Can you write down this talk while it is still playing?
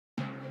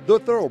The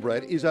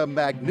thoroughbred is a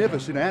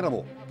magnificent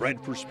animal,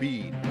 bred for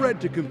speed, bred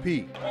to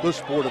compete, the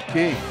sport of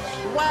kings.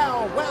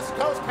 Wow, West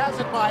Coast has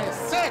it by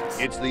 6.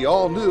 It's the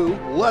all-new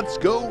Let's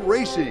Go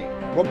Racing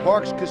from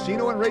Parks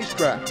Casino and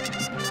Racetrack.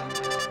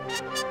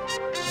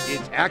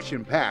 It's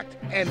action-packed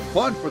and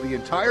fun for the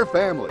entire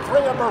family. 3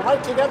 of them are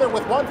right together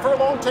with 1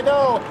 furlong to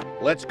go.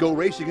 Let's Go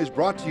Racing is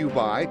brought to you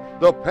by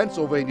the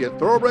Pennsylvania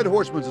Thoroughbred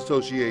Horsemen's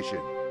Association.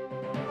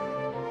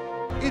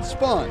 It's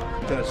fun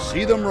to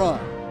see them run.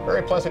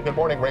 Very pleasant good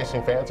morning,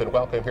 racing fans, and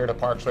welcome here to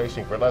Parks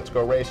Racing for Let's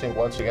Go Racing.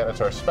 Once again, it's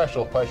our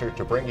special pleasure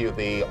to bring you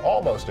the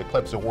almost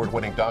Eclipse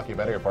Award-winning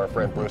documentary of our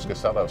friend Bruce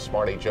Costello,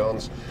 Smarty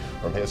Jones,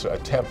 from his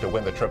attempt to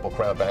win the Triple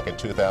Crown back in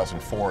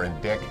 2004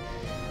 in Dick.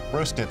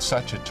 Bruce did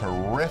such a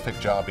terrific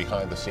job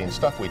behind the scenes,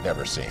 stuff we'd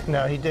never seen.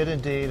 No, he did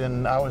indeed,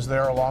 and I was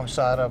there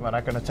alongside him, and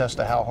I can attest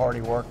to how hard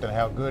he worked and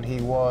how good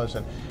he was.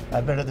 And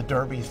I've been to the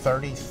Derby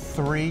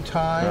 33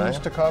 times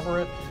to cover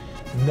it.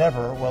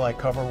 Never will I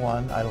cover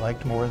one I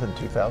liked more than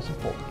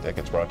 2004.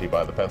 Tickets brought to you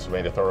by the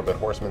Pennsylvania Thoroughbred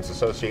Horsemen's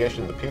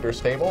Association, the Pewter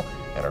Stable,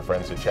 and our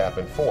friends at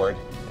Chapin Ford.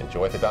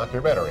 Enjoy the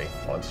documentary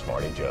on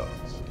Smarty Jones.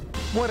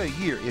 What a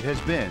year it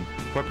has been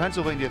for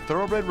Pennsylvania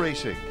Thoroughbred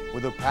Racing.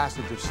 With the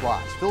passage of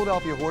slots,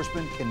 Philadelphia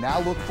horsemen can now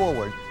look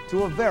forward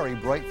to a very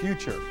bright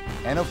future.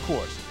 And of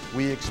course,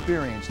 we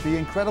experienced the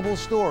incredible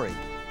story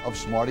of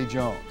Smarty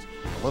Jones.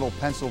 The little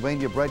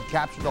Pennsylvania bred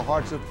captured the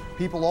hearts of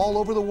people all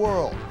over the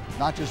world,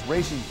 not just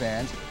racing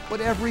fans,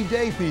 but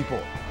everyday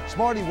people.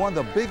 Smarty won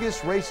the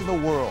biggest race in the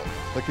world,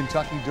 the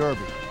Kentucky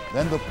Derby,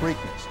 then the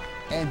Preakness,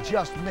 and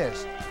just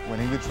missed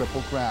winning the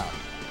Triple Crown.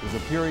 It was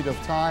a period of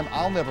time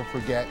I'll never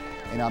forget,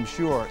 and I'm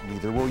sure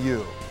neither will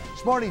you.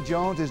 Smarty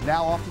Jones is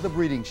now off to the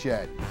breeding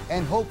shed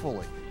and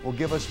hopefully will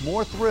give us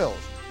more thrills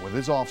with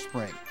his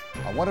offspring.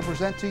 I want to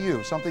present to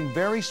you something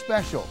very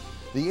special,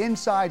 the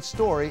inside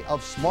story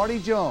of Smarty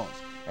Jones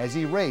as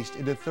he raced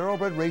into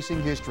thoroughbred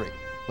racing history.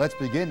 Let's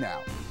begin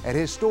now at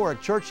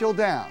historic Churchill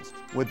Downs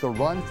with the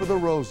Run for the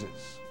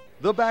Roses.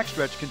 The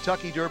backstretch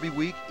Kentucky Derby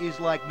week is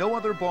like no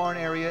other barn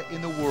area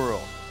in the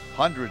world.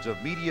 Hundreds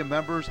of media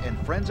members and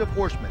friends of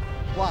horsemen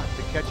flock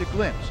to catch a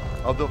glimpse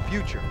of the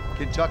future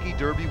Kentucky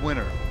Derby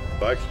winner.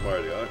 Like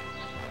Smarty, huh?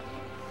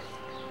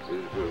 He's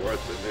a good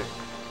horse, isn't he?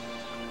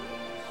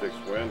 6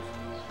 wins.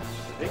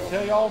 He can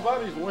tell you all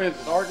about his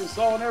wins in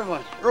Arkansas and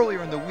everything.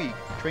 Earlier in the week,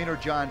 trainer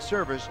John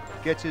Service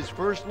gets his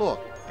first look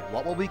at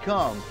what will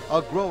become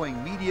a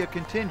growing media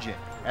contingent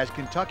as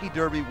Kentucky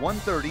Derby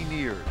 130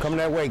 nears. Coming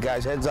that way,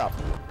 guys, heads up.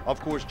 Of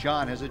course,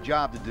 John has a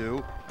job to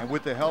do, and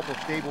with the help of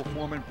stable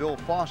foreman Bill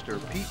Foster,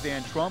 Pete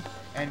Van Trump,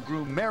 and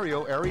groom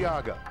Mario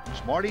Arriaga,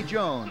 Smarty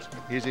Jones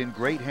is in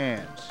great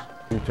hands.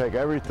 You take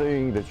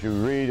everything that you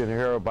read and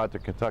hear about the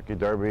Kentucky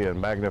Derby and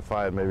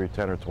magnify it maybe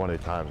 10 or 20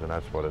 times, and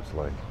that's what it's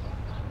like.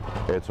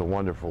 It's a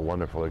wonderful,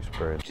 wonderful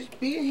experience. Just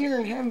being here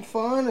and having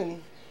fun,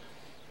 and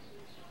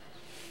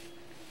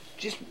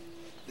just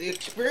the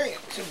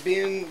experience of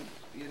being,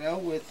 you know,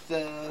 with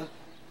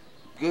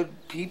good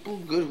people,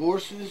 good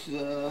horses,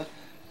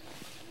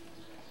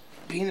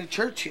 being a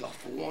Churchill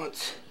for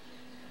once.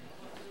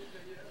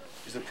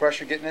 Is the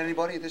pressure getting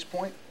anybody at this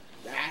point?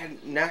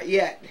 Not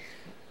yet.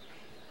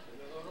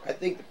 I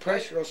think the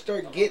pressure will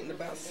start getting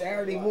about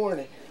Saturday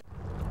morning.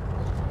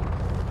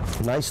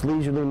 Nice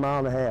leisurely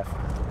mile and a half.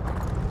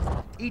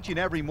 Each and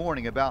every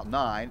morning about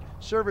 9,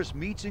 Service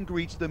meets and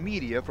greets the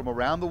media from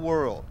around the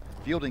world,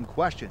 fielding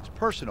questions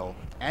personal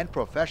and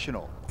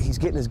professional. He's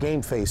getting his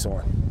game face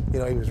on. You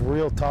know, he was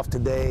real tough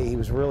today. He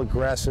was real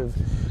aggressive,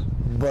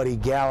 but he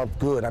galloped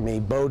good. I mean, he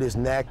bowed his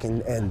neck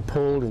and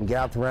pulled and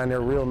galloped around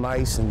there real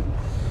nice. And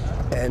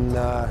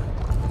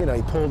you know,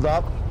 he pulled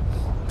up,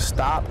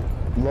 stopped,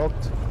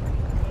 looked,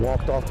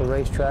 walked off the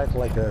racetrack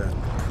like a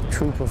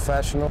true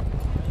professional.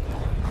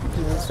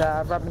 He was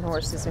rubbing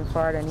horses in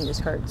Florida and he was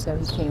hurt, so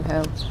he came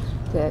home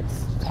to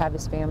have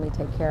his family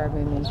take care of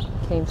him.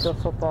 He came to a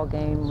football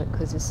game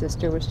because his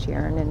sister was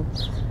cheering, and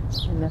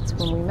that's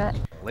when we met.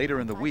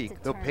 Later in the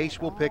week, the pace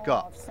will pick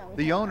up.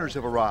 The owners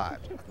have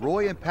arrived,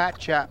 Roy and Pat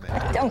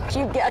Chapman. Don't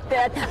you get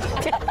that?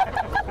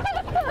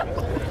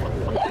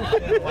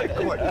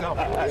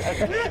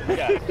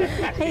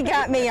 He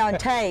got me on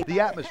tape. The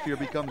atmosphere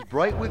becomes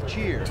bright with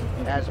cheer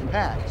as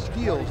Pat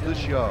steals the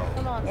show.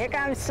 Here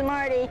comes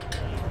Smarty.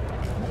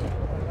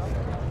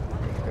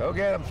 Go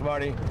get him,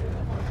 Smarty.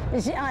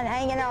 John,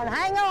 hanging on,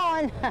 hang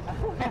on.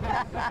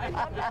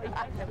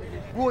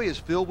 Roy is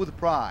filled with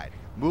pride,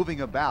 moving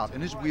about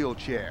in his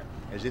wheelchair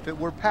as if it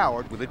were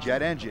powered with a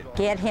jet engine.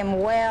 Get him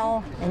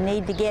well and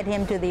need to get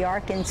him to the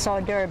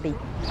Arkansas Derby.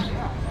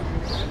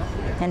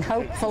 And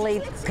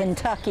hopefully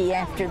Kentucky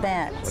after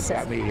that. What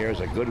got me here is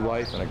a good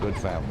wife and a good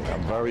family.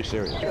 I'm very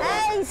serious.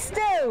 Hey,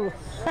 Stu!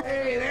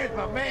 Hey, there's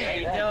my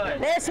man. How you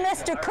doing? There's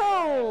Mr.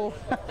 Cool.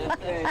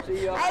 Hey,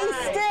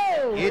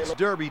 Stu! It's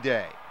Derby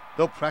Day.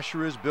 The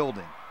pressure is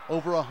building.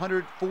 Over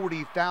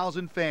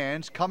 140,000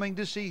 fans coming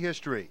to see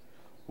history.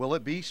 Will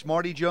it be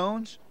Smarty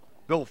Jones?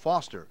 Bill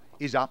Foster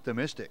is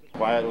optimistic.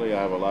 Quietly,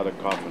 I have a lot of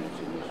confidence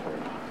in this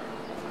horse.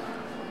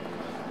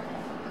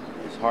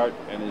 His heart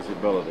and his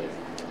ability.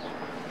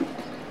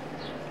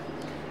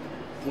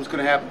 What's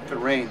going to happen if it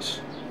rains?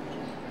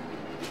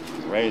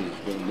 Rain is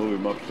going to move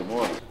him up some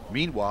more.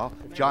 Meanwhile,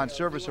 John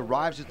Service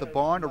arrives at the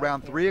barn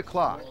around 3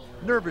 o'clock,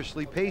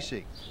 nervously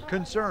pacing,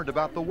 concerned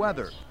about the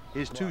weather.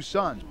 His two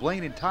sons,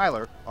 Blaine and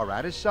Tyler, are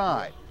at his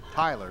side.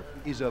 Tyler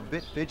is a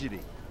bit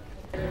fidgety.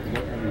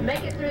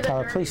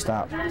 Tyler, please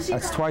stop.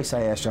 That's twice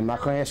I asked you. I'm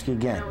not going to ask you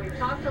again.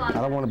 I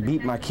don't want to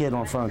beat my kid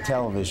on front of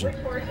television.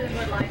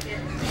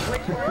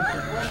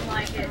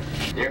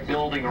 They're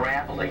building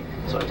rapidly,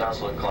 so it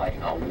does look like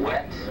a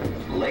wet,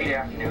 late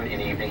afternoon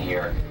and evening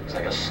here. It's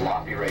like a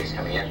sloppy race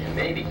coming in, and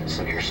maybe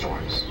severe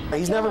storms.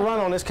 He's never run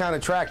on this kind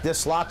of track this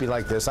sloppy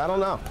like this. I don't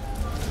know.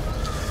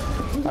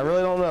 I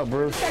really don't know,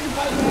 Bruce. We're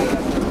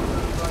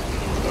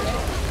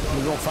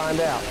going to find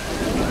out.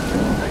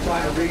 I'm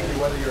trying to read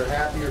you whether you're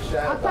happy or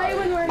sad about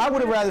it. I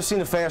would have rather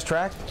seen a fast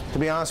track, to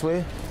be honest with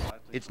you.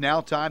 It's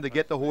now time to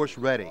get the horse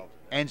ready,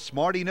 and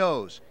Smarty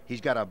knows he's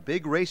got a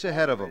big race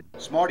ahead of him.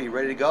 Smarty, you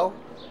ready to go?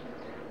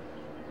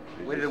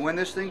 Ready to win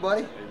this thing,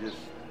 buddy? He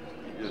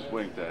just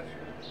winked at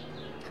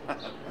you.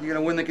 You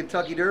gonna win the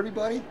Kentucky Derby,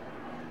 buddy?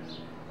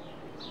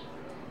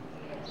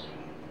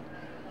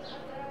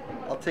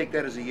 I'll take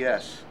that as a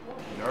yes.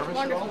 You nervous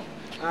at all?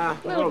 A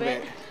little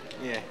bit.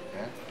 Yeah. Yeah?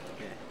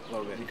 Yeah, a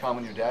little bit. You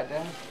calming your dad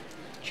down?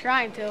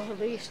 Trying to, at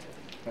least.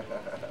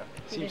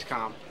 Seems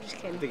calm. Just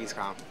kidding. I think he's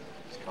calm.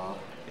 He's calm.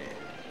 Yeah,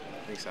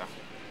 I think so.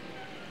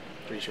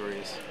 Pretty sure he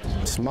is.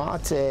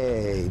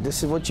 Smarty,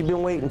 this is what you've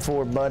been waiting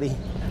for, buddy.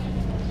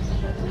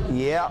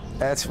 Yeah,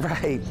 that's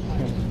right.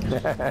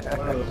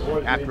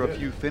 After a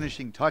few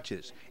finishing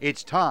touches,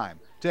 it's time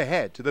to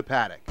head to the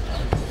paddock.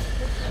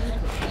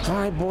 All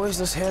right, boys,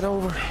 let's head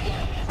over.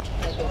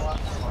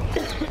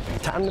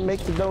 Time to make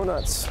the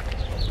donuts.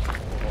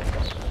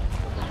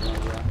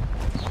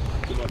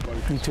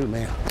 You too,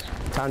 man.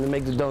 Time to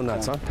make the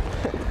donuts, huh?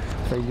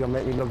 So you're gonna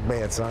make me look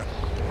bad, son.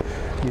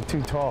 You're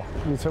too tall.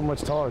 You're so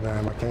much taller than I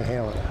am. I can't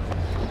handle it.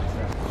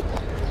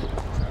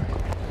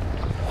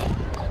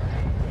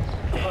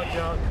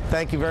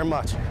 Thank you very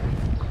much.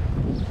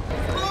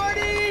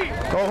 Marty!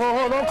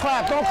 Go, don't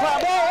clap, don't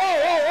clap.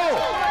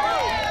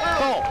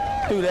 Don't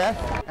do that.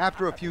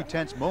 After a few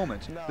tense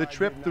moments, the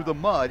trip through the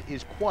mud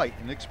is quite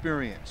an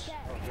experience.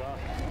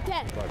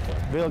 Dad,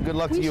 Bill, good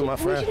luck to you, my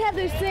friend. We should have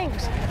those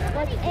things,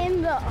 like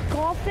in the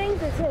golf thing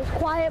that says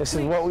quiet, This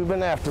please. is what we've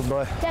been after,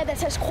 bud. Dad, that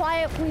says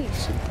quiet,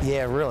 please.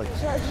 Yeah, really.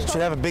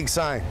 Should have a big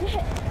sign.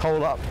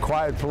 Hold up,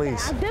 quiet,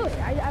 please. I'll do it.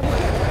 I will do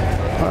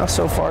it. Well,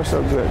 so far,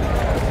 so good.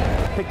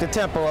 Pick the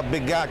tempo up,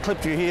 big guy.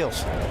 Clip your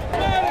heels.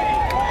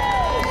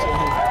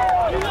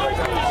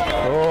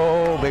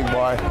 Oh, big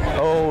boy.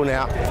 Oh,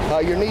 now.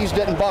 Your knees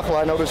didn't buckle,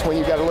 I noticed, when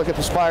you got to look at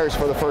the spires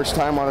for the first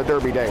time on a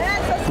Derby day.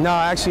 No,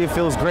 actually, it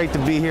feels great to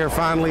be here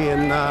finally,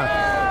 and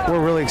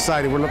we're really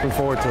excited. We're looking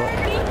forward to it.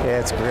 Yeah,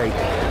 it's great.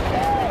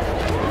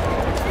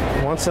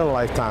 Once in a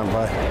lifetime,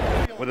 bud.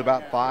 With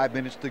about 5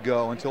 minutes to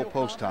go until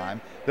post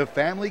time, the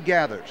family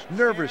gathers,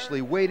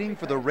 nervously waiting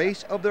for the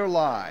race of their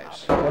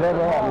lives.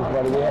 Whatever happens,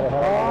 buddy, we had a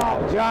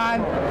hell of a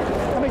John,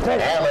 let me tell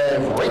you.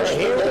 And we've reached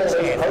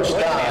the post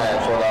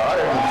time for the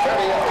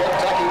 130th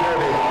Kentucky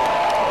Derby.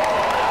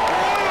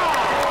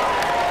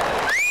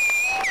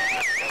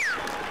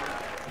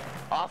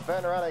 Off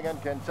and running in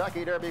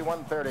Kentucky Derby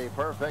 130.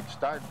 Perfect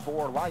start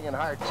for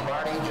Lionheart.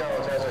 Smarty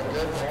Jones has a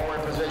good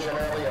forward position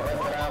early. A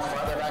little bit out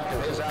farther back to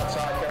his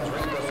outside comes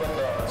Reed with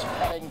footnotes.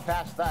 Heading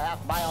past the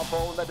half-mile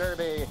pole in the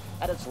Derby.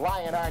 And it's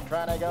Lionheart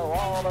trying to go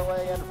all the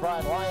way in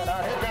front.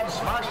 Lionheart, here comes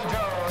Smarty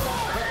Jones.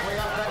 Quickly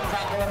up and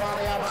tackle him on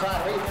the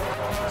outside. Reed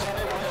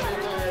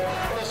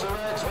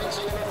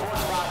racing in the fourth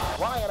spot.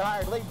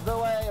 Lionheart leads the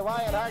way.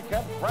 Lionheart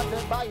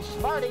confronted by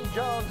Smarty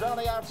Jones on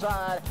the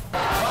outside.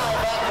 Far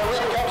back, the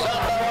Reed comes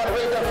out there on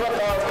Reed the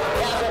footnote.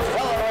 Captain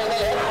following the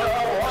hit for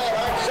home.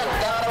 Lionheart set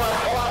down to a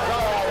pull-out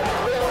drive.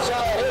 The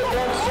outside, here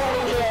comes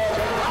Smarty Jones.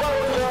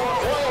 Smarty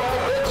Jones,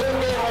 Lionheart bids in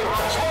gaily.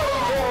 Smarty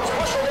Jones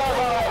pushing down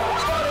by.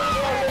 Smarty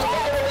Jones is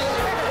taking it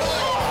easy.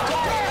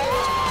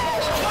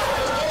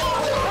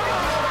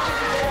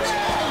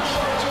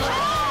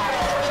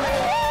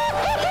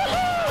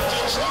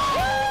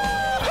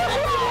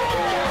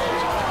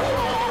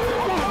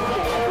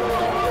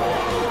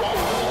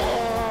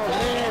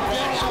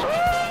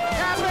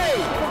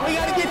 We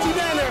got to get you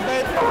down there,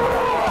 baby.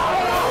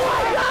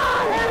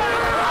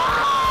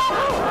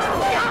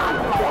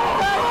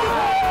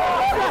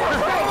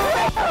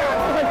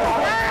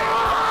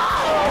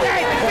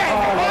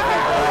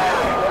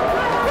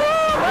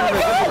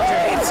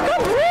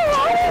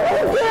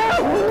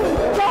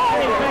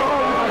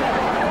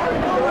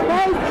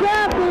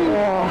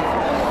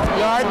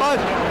 You all right, bud?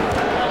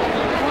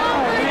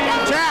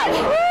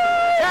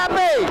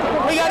 Chappie,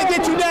 we got to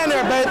get you down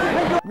there, baby.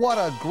 What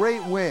a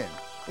great win.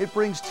 It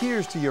brings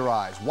tears to your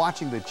eyes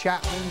watching the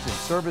Chapmans and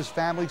Service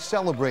family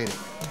celebrating.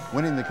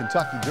 Winning the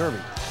Kentucky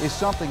Derby is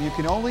something you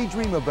can only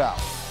dream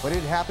about, but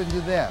it happened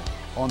to them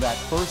on that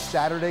first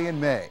Saturday in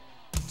May.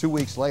 2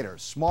 weeks later,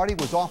 Smarty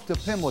was off to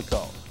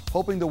Pimlico,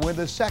 hoping to win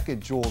the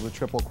second jewel of the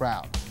Triple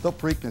Crown, the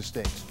Preakness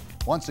Stakes.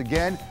 Once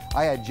again,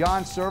 I had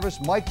John Service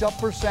mic'd up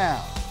for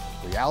sound.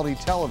 Reality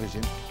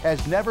television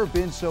has never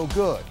been so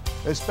good,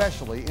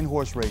 especially in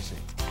horse racing.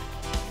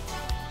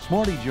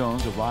 Smarty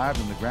Jones arrived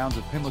on the grounds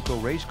of Pimlico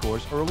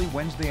Racecourse early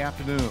Wednesday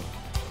afternoon.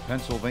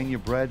 Pennsylvania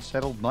bred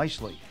settled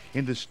nicely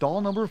into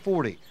stall number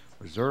 40,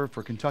 reserved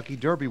for Kentucky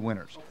Derby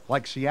winners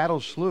like Seattle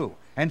Slew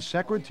and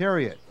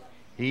Secretariat.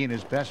 He and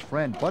his best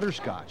friend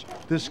Butterscotch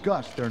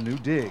discussed their new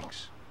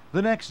digs.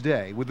 The next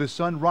day, with the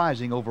sun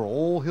rising over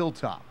Old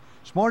Hilltop,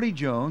 Smarty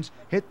Jones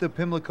hit the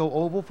Pimlico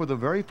Oval for the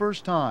very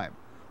first time.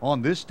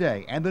 On this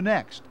day and the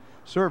next,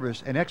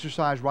 service and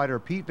exercise rider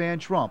Pete Van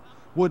Trump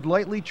would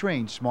lightly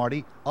train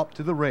Smarty up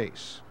to the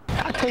race.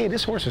 I tell you,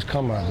 this horse has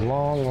come a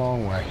long,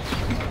 long way.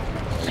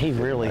 He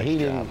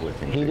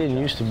didn't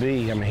used to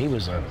be. I mean, he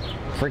was a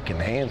freaking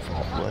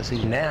handful. Was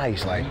he? Now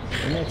he's like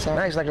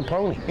a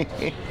pony.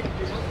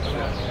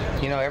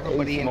 You know,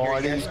 everybody in here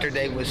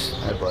yesterday was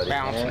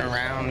bouncing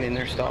around in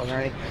their stalls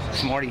and everything.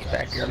 Smarty's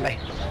back there, laying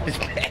his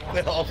back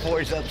with all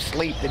fours up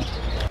sleeping.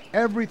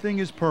 Everything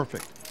is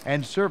perfect,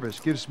 and service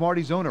gives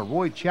Smarty's owner,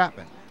 Roy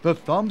Chapman, the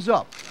thumbs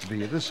up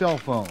via the cell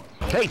phone.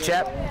 Hey,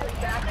 Chap.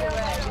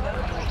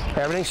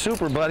 Everything's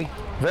super, buddy.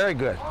 Very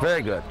good,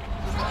 very good.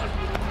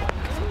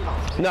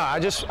 No, I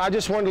just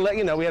wanted to let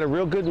you know we had a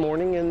real good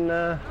morning, and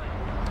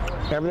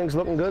everything's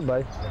looking good,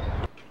 buddy.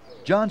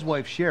 John's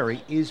wife,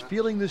 Sherry, is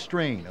feeling the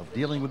strain of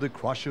dealing with the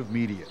crush of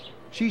media.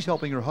 She's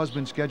helping her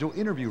husband schedule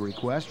interview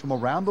requests from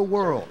around the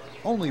world.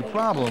 Only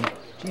problem,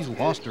 she's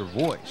lost her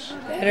voice.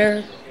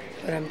 Better,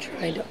 but I'm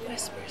trying to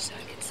whisper so I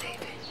can save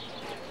it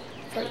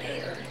for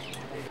later.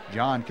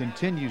 John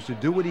continues to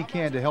do what he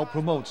can to help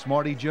promote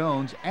Smarty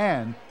Jones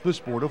and the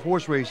sport of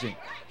horse racing.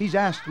 He's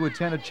asked to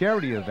attend a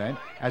charity event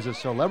as a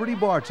celebrity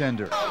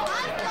bartender.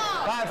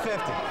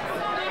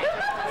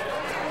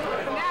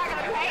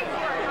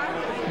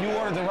 $5.50. You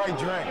ordered the right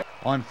drink.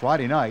 On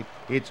Friday night,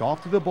 it's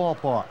off to the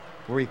ballpark,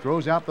 where he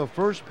throws out the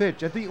first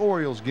pitch at the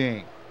Orioles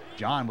game.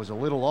 John was a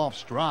little off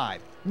stride,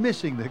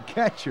 missing the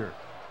catcher.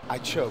 I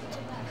choked.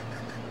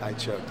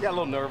 Yeah, a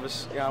little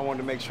nervous. Yeah, I wanted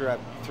to make sure I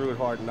threw it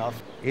hard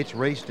enough. It's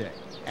race day,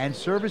 and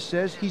service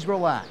says he's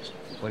relaxed,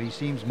 but he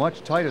seems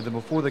much tighter than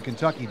before the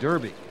Kentucky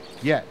Derby.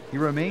 Yet, he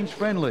remains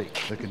friendly.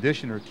 The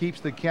conditioner keeps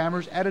the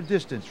cameras at a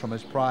distance from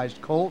his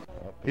prized colt.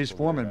 His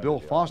foreman, Bill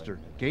Foster,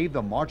 gave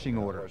the marching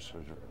orders.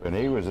 When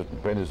he was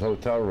in his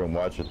hotel room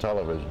watching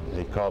television,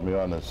 he called me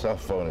on the cell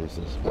phone. He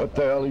says, "What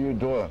the hell are you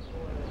doing?"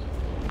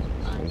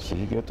 He said,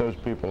 "You get those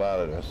people out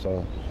of there."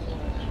 So,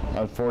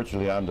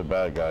 unfortunately, I'm the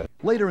bad guy.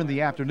 Later in the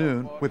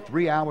afternoon, with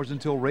 3 hours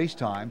until race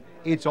time,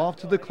 it's off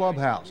to the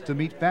clubhouse to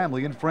meet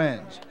family and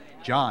friends.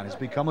 John has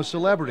become a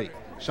celebrity,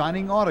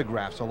 signing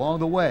autographs along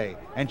the way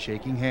and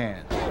shaking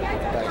hands.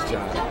 Thanks,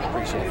 John.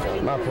 Appreciate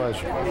it. My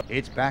pleasure.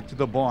 It's back to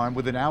the barn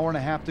with an hour and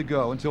a half to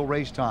go until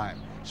race time.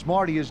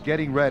 Smarty is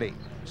getting ready.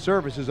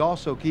 Service is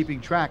also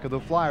keeping track of the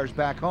flyers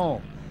back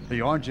home.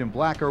 The orange and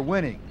black are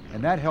winning,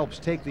 and that helps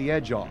take the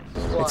edge off.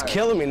 It's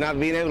killing me not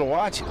being able to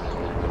watch it.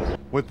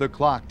 With the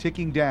clock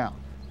ticking down,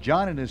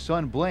 John and his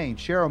son Blaine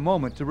share a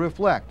moment to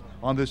reflect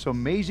on this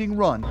amazing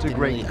run to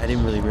greatness. I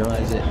didn't really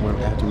realize it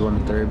after we won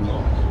the Derby,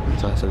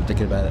 so I started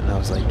thinking about it, and I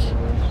was like,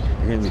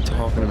 you're going to be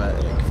talking about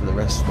it like for the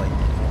rest, like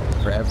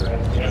forever.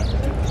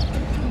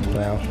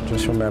 Well,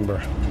 just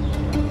remember,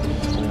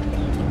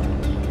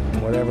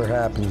 whatever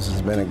happens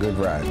has been a good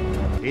ride.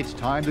 It's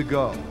time to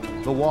go.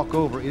 The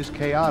walkover is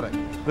chaotic.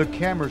 The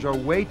cameras are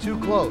way too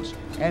close,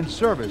 and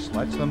service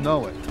lets them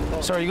know it.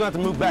 Sir, you're going to have to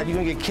move back. You're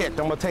going to get kicked.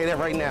 I'm going to tell you that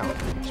right now.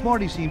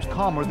 Smarty seems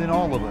calmer than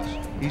all of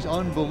us. He's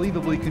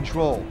unbelievably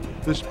controlled,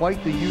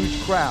 despite the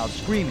huge crowd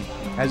screaming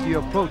as he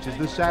approaches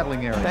the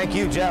saddling area. Thank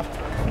you, Jeff.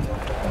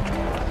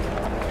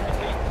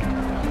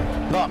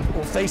 Look,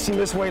 we'll face him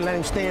this way, let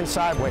him stand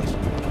sideways,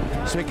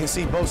 so he can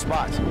see both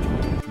spots.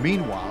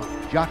 Meanwhile,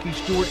 jockey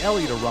Stuart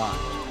Elliott arrives.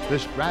 The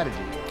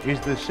strategy is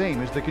the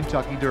same as the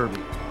Kentucky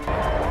Derby.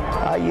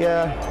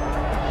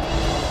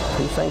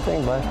 Do the same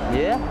thing, bud.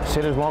 Yeah?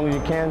 Sit as long as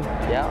you can.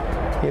 Yeah.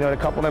 You know, a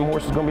couple of them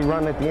horses are going to be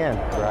running at the end.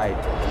 Right.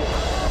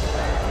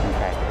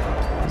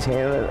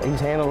 Okay. He's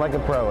handled like a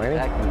pro, ain't he?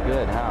 Acting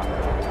good, huh?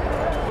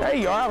 There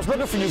you are. I was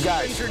looking for you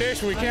guys.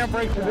 Tradition. We can't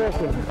break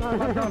tradition.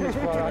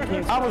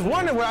 I was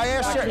wondering where I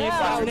asked Sherry.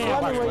 I was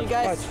wondering where you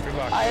guys...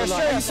 I asked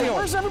Sherry, I said,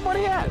 where's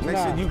everybody at? And they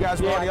said, you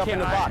guys were already up in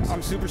the box.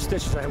 I'm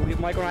superstitious.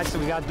 Michael and I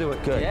said we got to do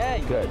it. Good. Yeah,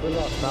 good.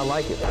 I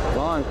like it.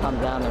 Lauren come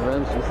down the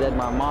room. She said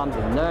my mom's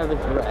a nervous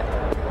wreck.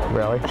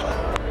 Really?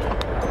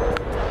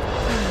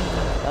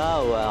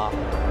 Oh, well.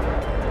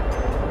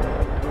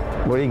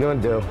 What are you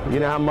going to do? You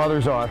know how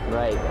mothers are.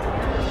 Right.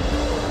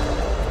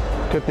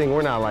 Good thing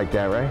we're not like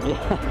that, right?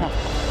 Yeah.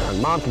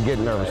 Mom can get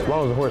nervous. As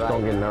long as the horse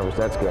don't get nervous,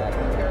 that's good.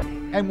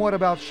 And what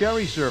about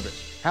Sherry's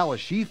service? How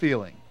is she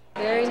feeling?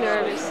 Very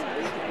nervous.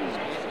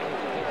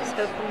 Just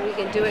hoping we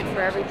can do it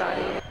for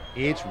everybody.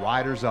 It's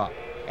riders up,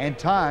 and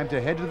time to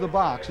head to the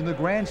box in the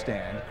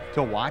grandstand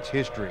to watch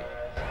history.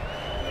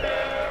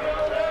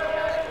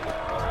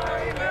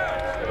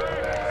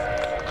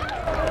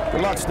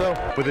 Good luck, Stu.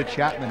 With the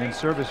Chapman and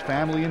service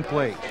family in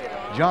place,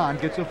 John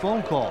gets a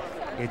phone call.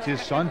 It's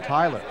his son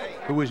Tyler.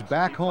 who is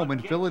back home in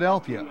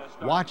Philadelphia,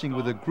 watching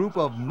with a group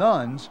of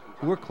nuns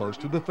who are close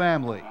to the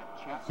family.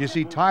 You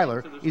see,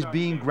 Tyler is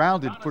being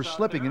grounded for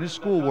slipping in his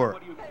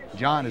schoolwork.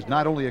 John is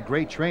not only a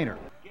great trainer,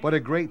 but a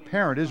great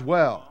parent as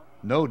well.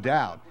 No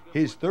doubt,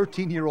 his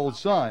 13-year-old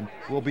son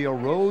will be a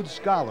Rhodes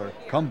Scholar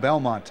come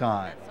Belmont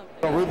time.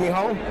 Gonna root me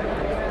home?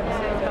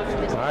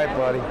 All right,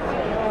 buddy.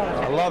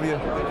 I love you.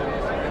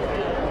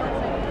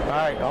 All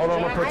right, hold on,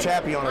 I'm gonna put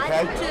Chappie on,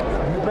 okay?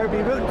 You better be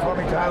rooting for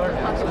me, Tyler.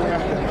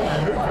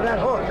 For that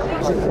hook.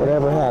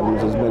 Whatever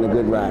happens, it's been a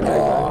good ride.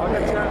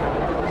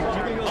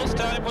 Close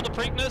time for the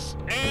Preakness,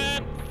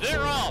 and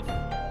they're off.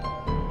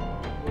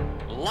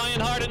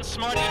 Lionheart and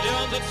Smarty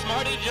Jones, and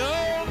Smarty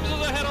Jones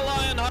is ahead of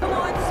Lionheart. Come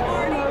on,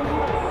 Smarty.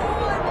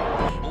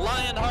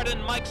 Lionheart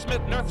and Mike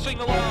Smith nursing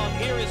along.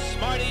 Here is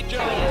Smarty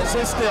Jones.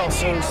 Sit still,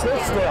 Sue,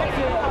 sit still.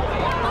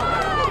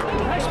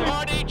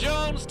 Smarty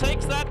Jones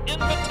takes that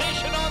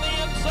invitation on the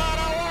inside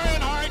of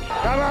Lionheart.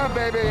 Come on,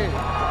 baby.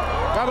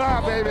 Come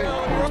on, baby.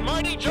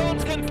 Smarty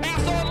Jones can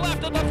pass on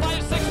left at the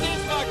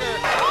 5/16 marker.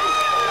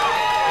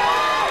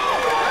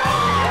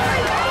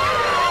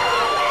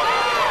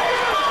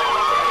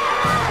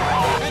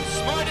 And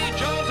Smarty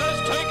Jones has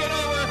taken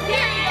over.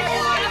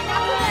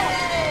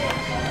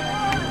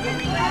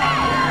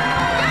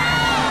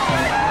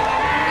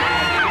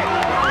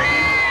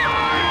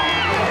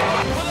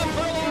 With a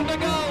furlong to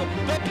go,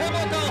 the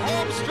pivotal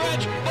home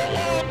stretch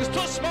belongs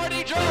to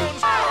Smarty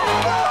Jones.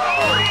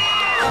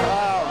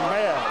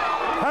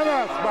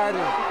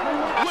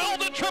 Will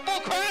the Triple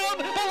Crown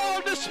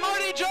belong to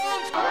Smarty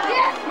Jones?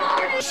 Yes,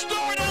 Smarty!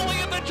 Stuart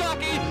Elliott, the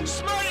jockey.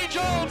 Smarty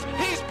Jones,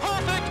 he's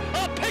perfect.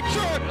 A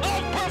picture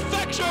of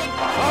perfection.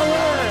 All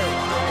right.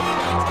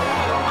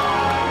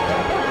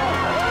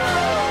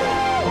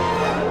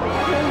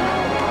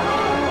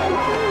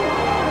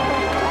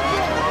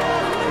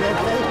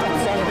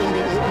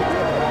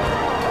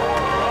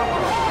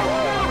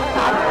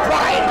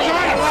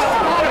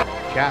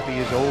 Chappie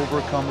is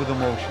overcome with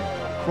emotion,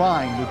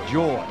 crying with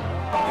joy.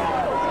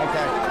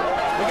 Okay.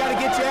 We got to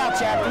get you out,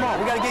 Chap. Come on,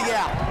 we got to get you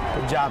out.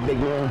 Good job, big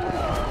man.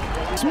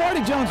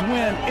 Smarty Jones'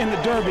 win in the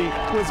Derby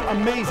was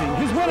amazing.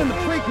 His win in the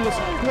Preakness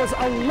was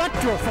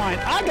electrifying.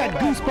 I got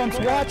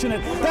goosebumps watching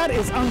it. That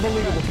is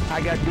unbelievable.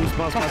 I got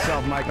goosebumps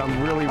myself, Mike.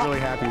 I'm really, really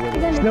happy with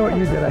it. Stuart,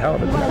 you did a hell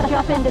of a job.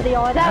 Jump into the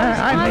audience.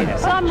 I mean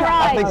it.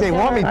 I think they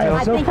want me to.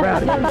 I'm so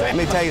proud of you. Let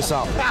me tell you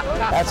something.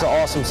 That's an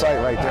awesome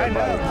sight right there,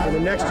 buddy. For the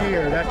next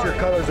year, that's your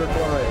colors are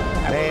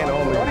flying. Man,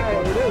 only.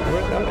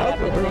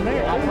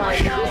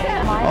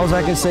 All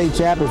I can say,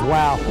 Chap, is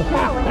wow.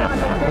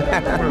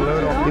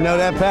 You know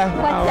that, Pat?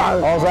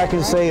 All I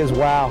can say is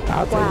wow.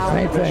 I'll say the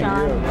same thing.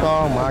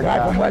 Oh, my God. A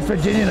guy from West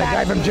Virginia and a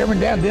guy from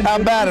Germantown didn't. How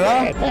about it,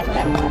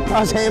 huh?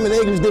 Us ham and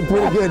eggers did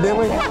pretty good, didn't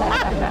we?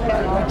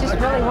 Just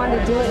really wanted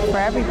to do it for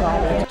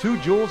everybody. 2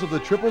 jewels of the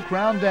Triple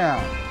Crown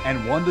down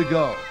and 1 to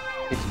go.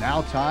 It's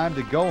now time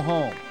to go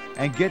home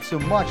and get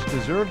some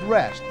much-deserved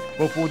rest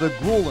before the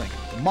grueling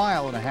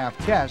 1.5-mile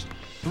test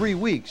 3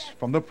 weeks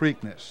from the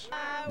Preakness.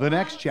 The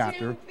next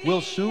chapter will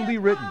soon be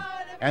written,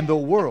 and the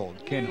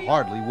world can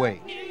hardly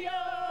wait.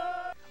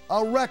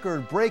 A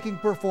record-breaking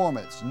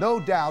performance. No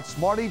doubt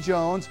Smarty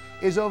Jones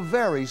is a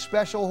very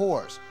special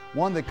horse,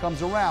 one that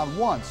comes around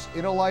once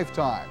in a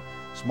lifetime.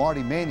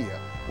 Smarty Mania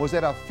was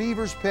at a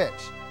fever's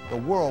pitch. The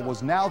world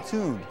was now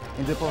tuned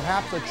into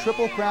perhaps a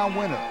Triple Crown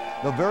winner,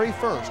 the very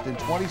first in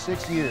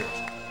 26 years.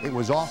 It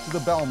was off to the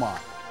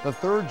Belmont, the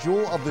 3rd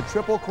jewel of the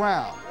Triple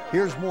Crown.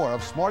 Here's more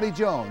of Smarty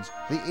Jones,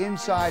 the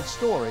inside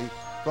story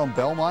from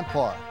Belmont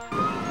Park.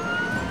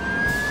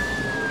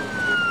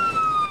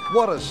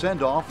 What a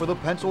send-off for the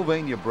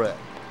Pennsylvania bred.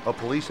 A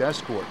police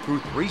escort through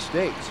 3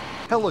 states,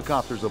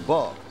 helicopters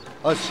above,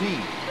 a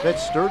scene that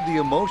stirred the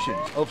emotions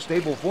of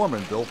stable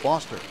foreman Bill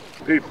Foster.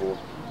 People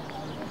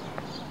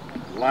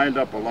lined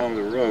up along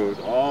the road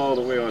all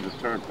the way on the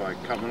turnpike,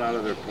 coming out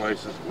of their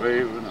places,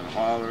 waving and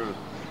hollering,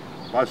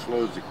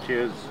 busloads of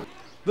kids.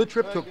 The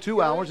trip took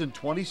 2 hours and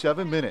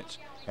 27 minutes,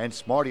 and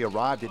Smarty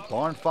arrived at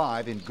Barn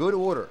 5 in good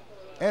order,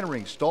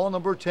 entering stall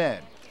number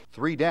 10.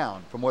 3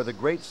 down from where the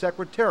great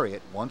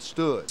Secretariat once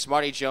stood.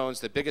 Smarty Jones,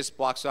 the biggest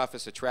box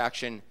office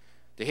attraction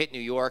to hit New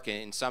York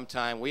in some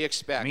time. We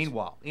expect.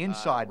 Meanwhile,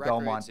 inside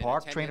Belmont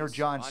Park, trainer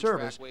John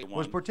Service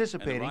was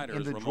participating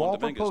in the draw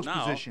for post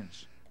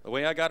positions. The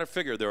way I got it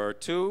figured, there are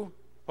 2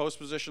 post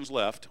positions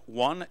left,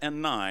 1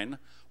 and 9.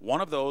 One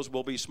of those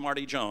will be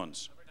Smarty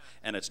Jones,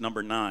 and it's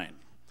number 9.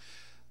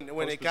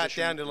 When it got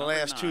down to the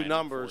last 2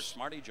 numbers,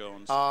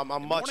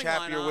 I'm much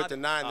happier with the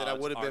 9 than I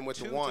would have been with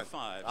the 1,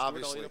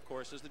 obviously.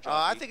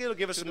 I think it'll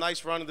give us a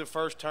nice run of the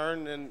first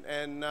turn,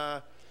 and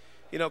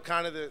you know,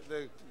 kind of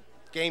the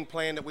game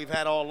plan that we've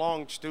had all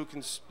along. Stu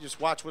can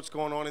just watch what's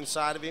going on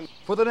inside of him.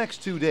 For the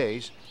next 2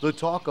 days, the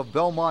talk of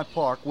Belmont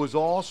Park was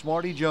all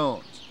Smarty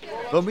Jones.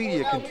 The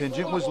media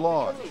contingent was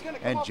large,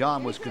 and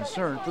John was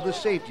concerned for the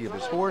safety of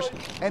his horse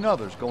and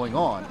others going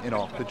on and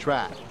off the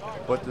track.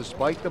 But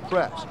despite the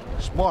press,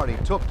 Smarty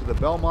took to the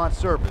Belmont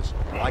service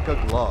like a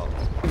glove.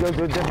 He goes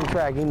to a different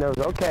track. He knows,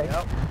 okay,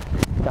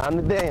 time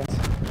to dance.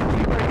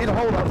 You better get a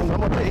hold of him, I'm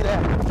going to tell you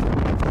that.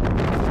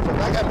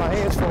 I got my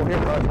hands full here,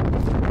 buddy.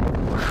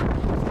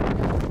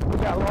 We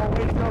got a long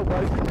way to go,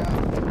 buddy.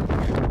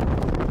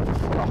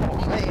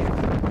 Oh, man.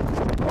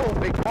 Oh,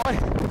 big boy.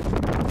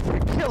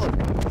 You're killing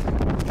me.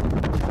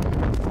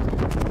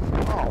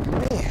 Oh,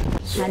 man.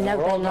 I know We're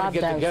they all going love to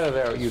get those. together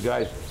there, you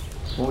guys,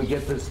 when we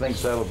get this thing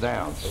settled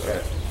down.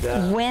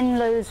 Win,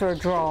 lose, or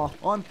draw.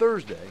 On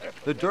Thursday,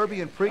 the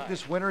Derby and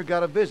Preakness winner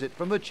got a visit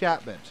from the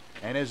Chapmans.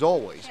 And as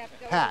always,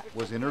 Pat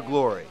was in her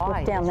glory.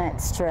 Look down that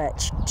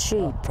stretch.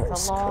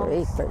 Jeepers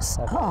creepers.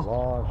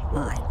 Oh,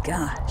 my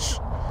gosh.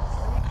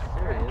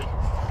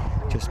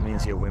 Just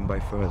means you'll win by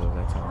further,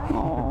 that's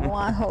all. Oh,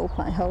 I hope.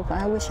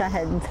 I wish I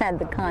hadn't had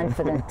the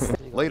confidence.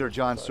 Later,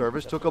 John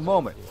Service took a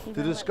moment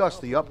to discuss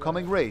the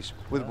upcoming race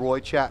with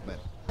Roy Chapman.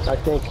 I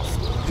think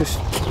just...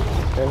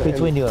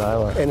 Between you and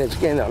I. And it's,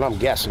 and I'm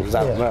guessing, because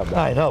I don't know.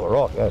 I know, we're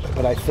all good.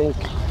 But I think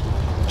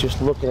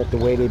just looking at the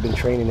way they've been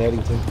training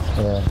Eddington,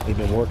 they've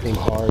been working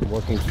hard,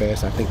 working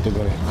fast. I think they're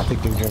gonna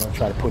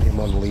try to put him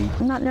on the lead.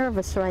 I'm not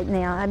nervous right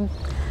now.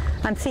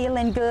 I'm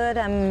feeling good.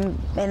 I'm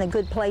in a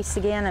good place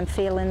again. I'm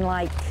feeling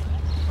like,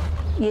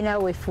 you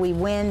know, if we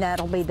win,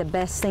 that'll be the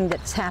best thing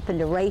that's happened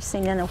to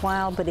racing in a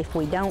while. But if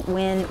we don't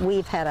win,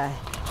 we've had a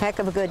heck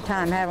of a good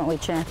time, haven't we,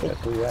 Chappie?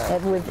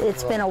 Yes, we have.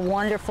 It's been a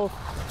wonderful,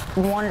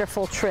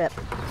 wonderful trip.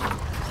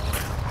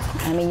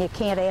 I mean, you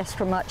can't ask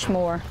for much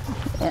more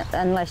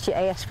unless you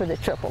ask for the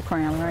Triple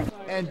Crown, right?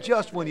 And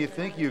just when you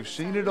think you've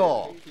seen it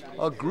all,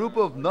 a group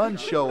of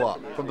nuns show up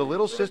from the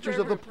Little Sisters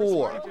of the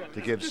Poor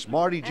to give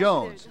Smarty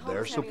Jones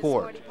their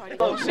support.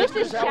 Hello,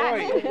 sisters. How are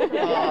you?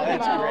 Oh,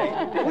 that's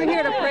great. We're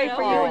here to pray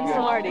for you and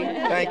Smarty.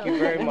 Thank you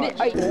very much.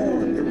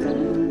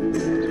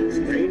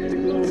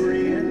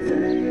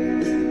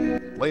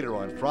 Later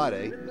on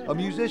Friday, a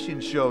musician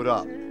showed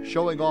up,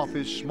 showing off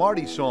his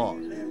Smarty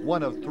song,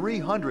 one of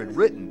 300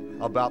 written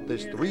about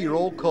this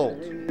 3-year-old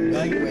colt.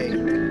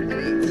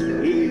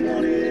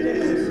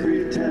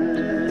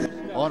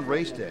 On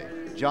race day,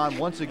 John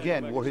once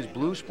again wore his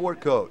blue sport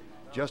coat,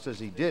 just as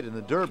he did in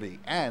the Derby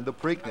and the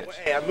Preakness.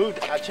 Hey,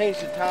 I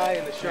changed the tie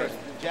and the shirt.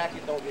 The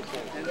jacket don't get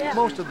changed.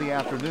 Most of the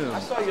afternoon,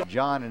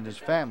 John and his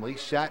family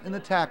sat in the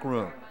tack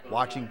room,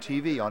 watching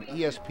TV on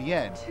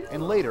ESPN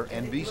and later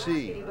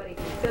NBC.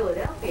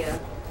 Philadelphia.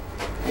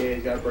 Yeah,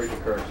 you got to break the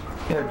curse.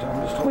 Yeah,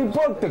 John, just hold it. We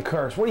broke the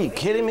curse. What are you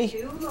kidding me?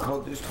 Just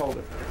hold it.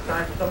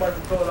 Time for somebody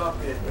from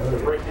Philadelphia to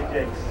break the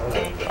jinx.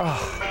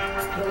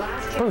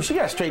 Oh. Bruce, you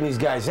got to straighten these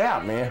guys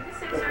out, man.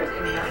 Look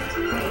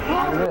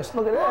at this,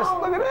 look at this,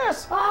 look at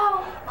this.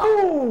 Oh,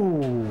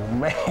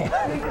 man.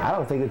 I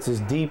don't think it's as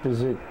deep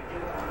as it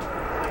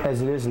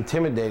is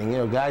intimidating. You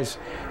know, guys,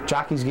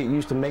 jockeys get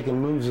used to making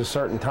moves at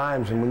certain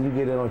times, and when you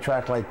get in on a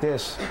track like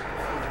this,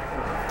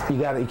 you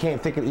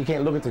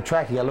can't look at the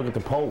track, you gotta look at the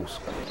poles.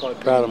 I'm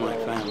proud of my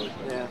family.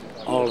 Yeah.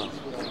 All of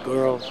them. The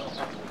girls,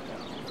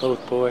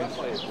 both boys,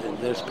 and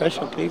they're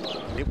special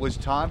people. It was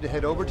time to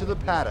head over to the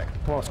paddock.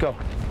 Come on, let's go.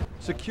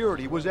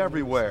 Security was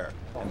everywhere,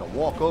 and the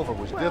walkover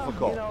was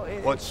difficult,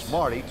 but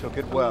Smarty took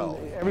it well.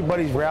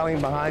 Everybody's rallying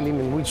behind him,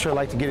 and we'd sure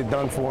like to get it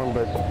done for him,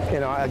 but, you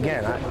know,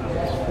 again,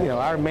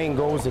 our main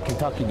goal is the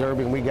Kentucky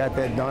Derby, and we got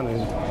that done,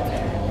 and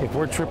if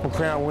we're Triple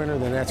Crown winner,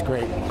 then that's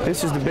great.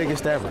 This is the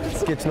biggest ever.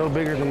 It gets no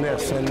bigger than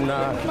this, and,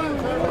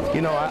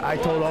 you know, I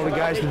told all the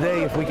guys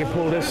today, if we can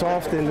pull this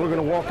off, then we're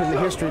going to walk into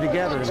history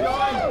together, and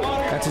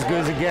that's as good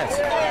as it gets.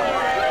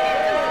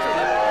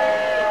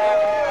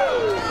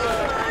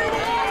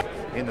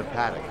 In the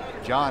paddock,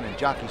 John and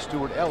jockey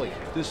Stuart Elliott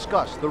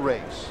discussed the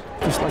race.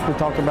 Just like we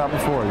talked about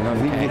before, you know,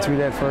 he can get through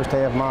that first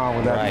half mile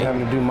without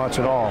having to do much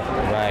at all.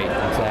 Right,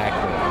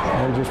 exactly.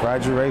 And just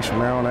ride your race from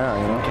there on out,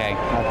 you know. Okay.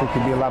 I think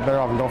you'd be a lot better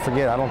off, and don't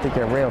forget, I don't think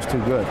that rail's too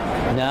good.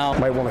 No.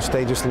 Might want to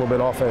stay just a little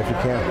bit off it if you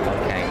can.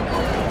 Okay.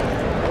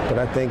 But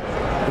I think,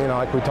 you know,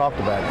 like we talked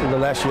about, the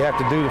less you have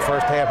to do the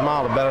first half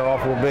mile, the better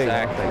off we'll be.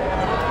 Exactly.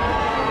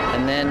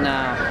 And then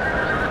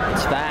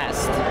it's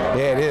fast.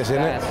 Yeah, it is,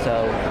 isn't it?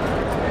 So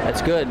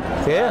that's good.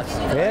 Yeah,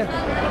 yeah.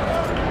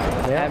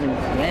 I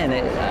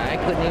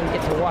couldn't even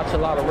get to watch a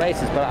lot of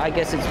races, but I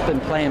guess it's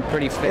been playing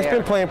pretty fair. It's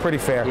been playing pretty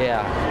fair.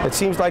 Yeah. It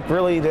seems like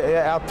really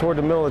out toward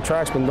the middle of the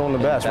track's been doing the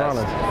best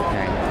running.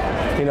 Okay.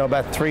 You know,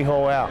 about 3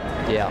 hole out.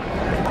 Yeah.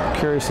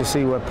 Curious to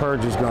see what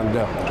Purge is going to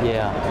do.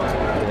 Yeah.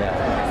 Yeah.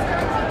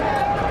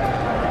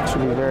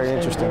 Should be very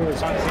interesting.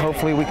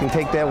 Hopefully we can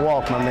take that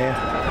walk, my man.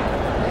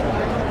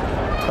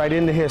 Right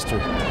into history.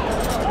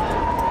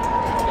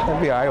 That'll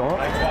be all right,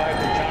 won't it?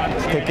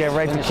 Take that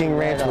right to King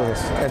Ranch with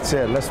us. That's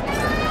it. Let's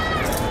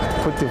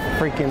put the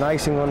freaking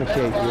icing on the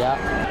cake. Yeah.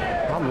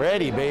 I'm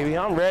ready, baby.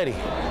 I'm ready.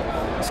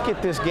 Let's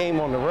get this game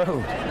on the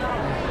road.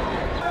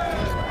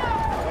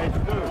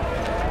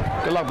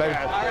 Good luck, baby.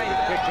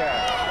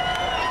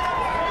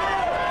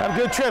 Have a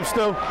good trip,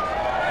 Stu.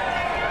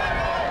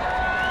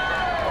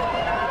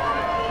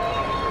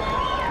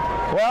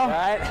 Well,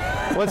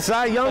 what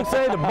Cy Young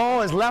say? The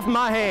ball has left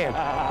my hand.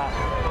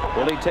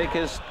 Will he take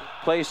his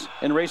place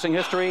in racing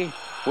history?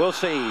 We'll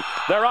see.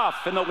 They're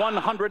off in the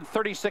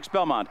 136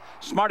 Belmont.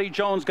 Smarty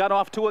Jones got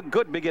off to a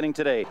good beginning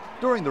today.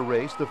 During the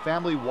race, the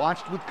family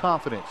watched with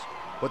confidence,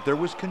 but there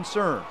was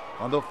concern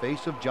on the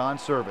face of John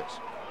Service.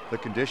 The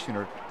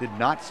conditioner did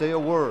not say a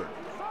word.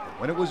 But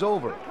when it was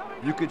over,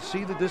 you could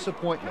see the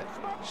disappointment.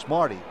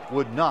 Smarty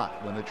would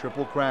not win the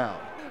Triple Crown.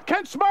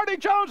 Can Smarty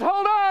Jones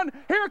hold on?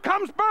 Here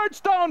comes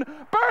Birdstone.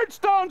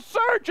 Birdstone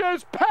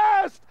surges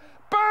past.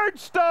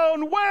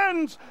 Birdstone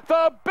wins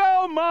the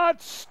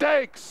Belmont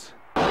Stakes.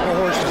 What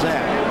horse is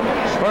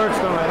that?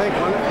 Birdstone, I think,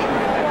 wasn't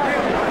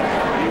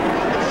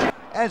it?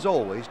 As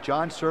always,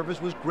 John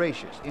Service was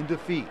gracious in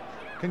defeat,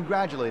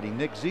 congratulating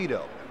Nick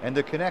Zito and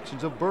the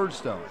connections of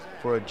Birdstone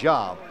for a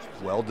job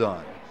well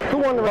done. Who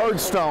won the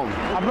Birdstone?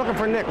 I'm looking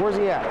for Nick. Where's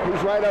he at?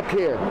 He's right up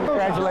here.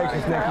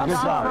 Congratulations, Nick.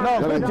 Good job.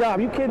 No, good job.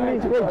 You kidding me?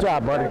 Good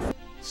job, buddy.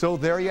 So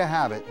there you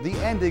have it. The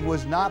ending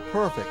was not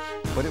perfect,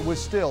 but it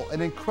was still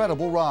an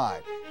incredible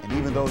ride. And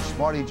even though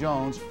Smarty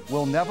Jones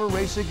will never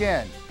race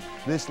again,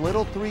 this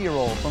little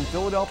 3-year-old from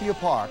Philadelphia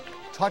Park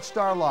touched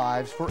our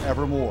lives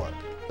forevermore.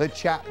 The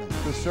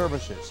Chapmans, the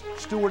Services,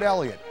 Stuart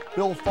Elliott,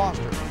 Bill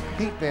Foster,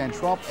 Pete Van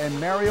Trump, and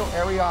Mario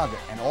Arriaga,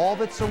 and all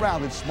that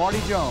surrounded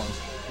Smarty Jones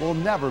will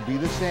never be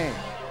the same.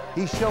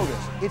 He showed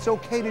us it's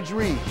okay to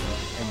dream,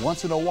 and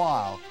once in a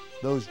while,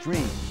 those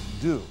dreams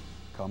do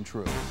come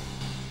true.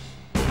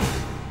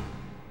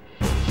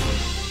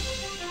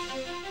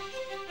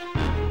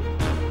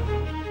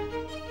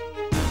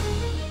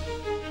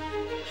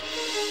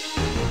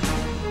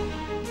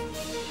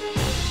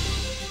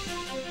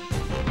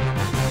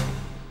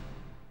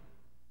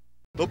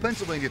 The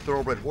Pennsylvania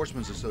Thoroughbred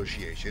Horsemen's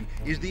Association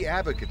is the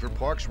advocate for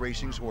Parks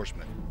Racing's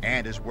horsemen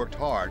and has worked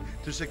hard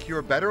to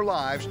secure better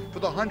lives for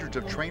the hundreds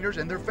of trainers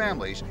and their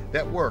families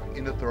that work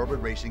in the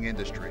thoroughbred racing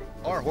industry.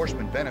 Our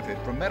horsemen benefit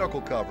from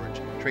medical coverage,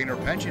 trainer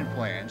pension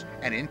plans,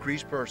 and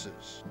increased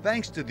purses.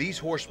 Thanks to these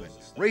horsemen,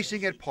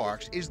 racing at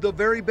Parks is the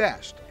very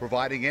best,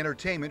 providing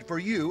entertainment for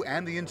you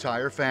and the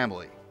entire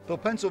family. The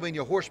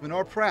Pennsylvania Horsemen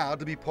are proud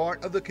to be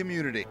part of the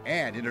community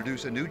and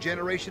introduce a new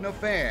generation of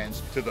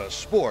fans to the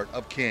sport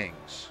of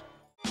kings.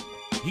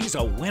 He's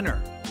a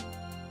winner.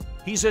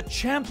 He's a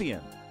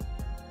champion.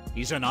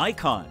 He's an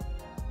icon.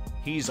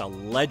 He's a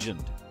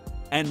legend.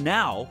 And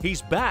now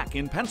he's back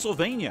in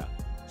Pennsylvania.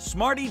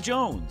 Smarty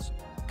Jones,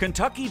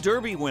 Kentucky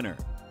Derby winner,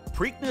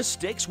 Preakness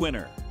Stakes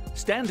winner,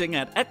 standing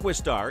at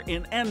Equistar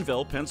in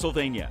Annville,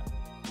 Pennsylvania.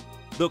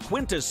 The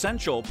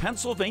quintessential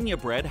Pennsylvania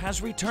bred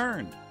has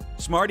returned.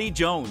 Smarty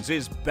Jones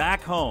is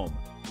back home.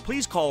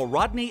 Please call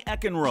Rodney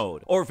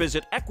Eckenrode or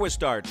visit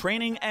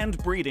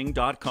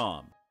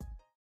EquistarTrainingAndBreeding.com.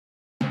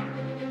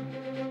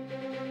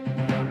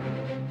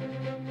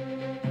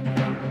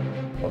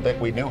 Well,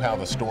 Dick, we knew how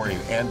the story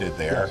ended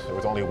there. Yes. There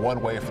was only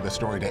one way for the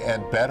story to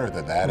end better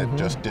than that. It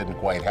just didn't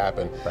quite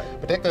happen. Right.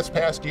 But Dick, this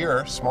past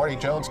year, Smarty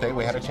Jones Day,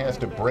 we had a chance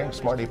to bring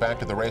Smarty back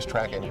to the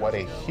racetrack, and what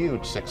a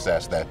huge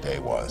success that day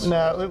was.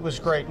 No, it was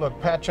great. Look,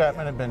 Pat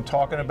Chapman had been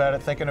talking about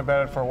it, thinking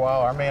about it for a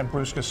while. Our man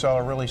Bruce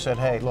Casella really said,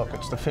 hey, look,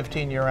 it's the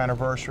 15-year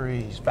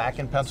anniversary. He's back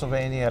in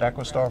Pennsylvania at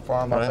Equistar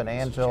Farm up in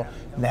Annville.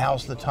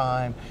 Now's the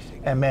time.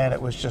 And man,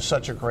 it was just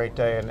such a great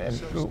day, and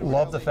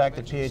love the fact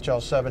that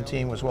PHL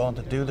 17 was willing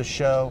to do the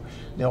show.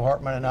 Neil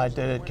Hartman and I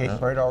did it. Kate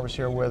Bradar was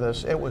here with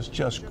us. It was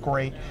just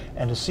great,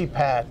 and to see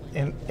Pat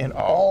in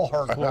all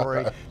her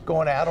glory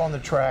going out on the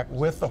track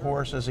with the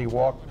horse as he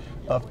walked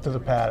up to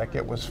the paddock,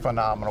 it was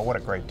phenomenal. What a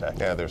great day.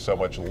 Yeah, there's so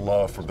much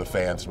love from the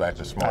fans back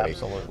to Smarty.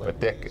 Absolutely. But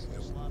Dick,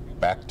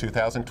 back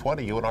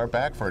 2020, you and I are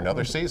back for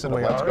another season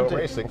of Let's Go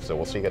Racing. So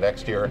we'll see you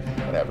next year,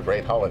 and have a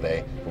great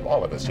holiday from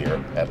all of us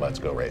here at Let's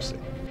Go Racing.